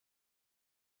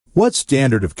What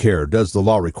standard of care does the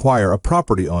law require a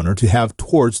property owner to have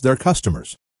towards their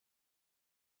customers?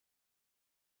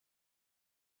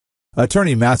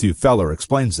 Attorney Matthew Feller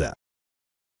explains that.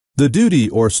 The duty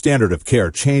or standard of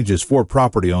care changes for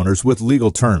property owners with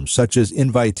legal terms such as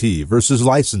invitee versus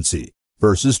licensee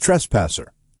versus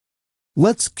trespasser.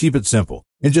 Let's keep it simple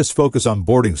and just focus on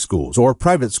boarding schools or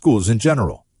private schools in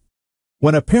general.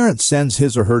 When a parent sends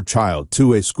his or her child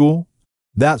to a school,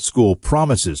 that school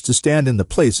promises to stand in the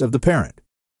place of the parent.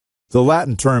 The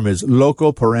Latin term is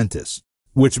loco parentis,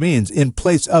 which means in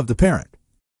place of the parent.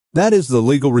 That is the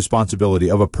legal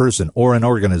responsibility of a person or an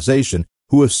organization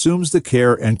who assumes the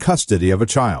care and custody of a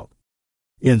child.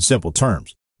 In simple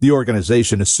terms, the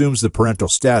organization assumes the parental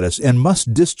status and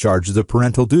must discharge the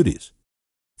parental duties.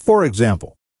 For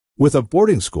example, with a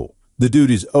boarding school, the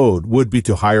duties owed would be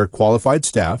to hire qualified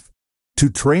staff, to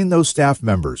train those staff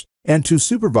members, and to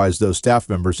supervise those staff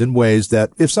members in ways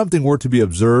that, if something were to be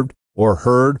observed or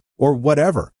heard or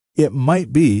whatever, it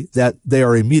might be that they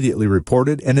are immediately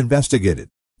reported and investigated,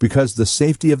 because the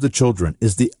safety of the children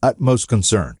is the utmost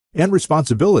concern and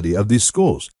responsibility of these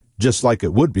schools, just like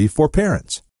it would be for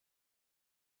parents.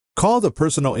 Call the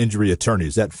personal injury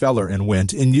attorneys at Feller and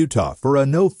Wendt in Utah for a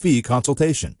no-fee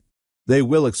consultation. They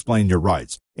will explain your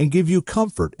rights and give you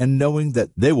comfort in knowing that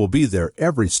they will be there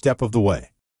every step of the way.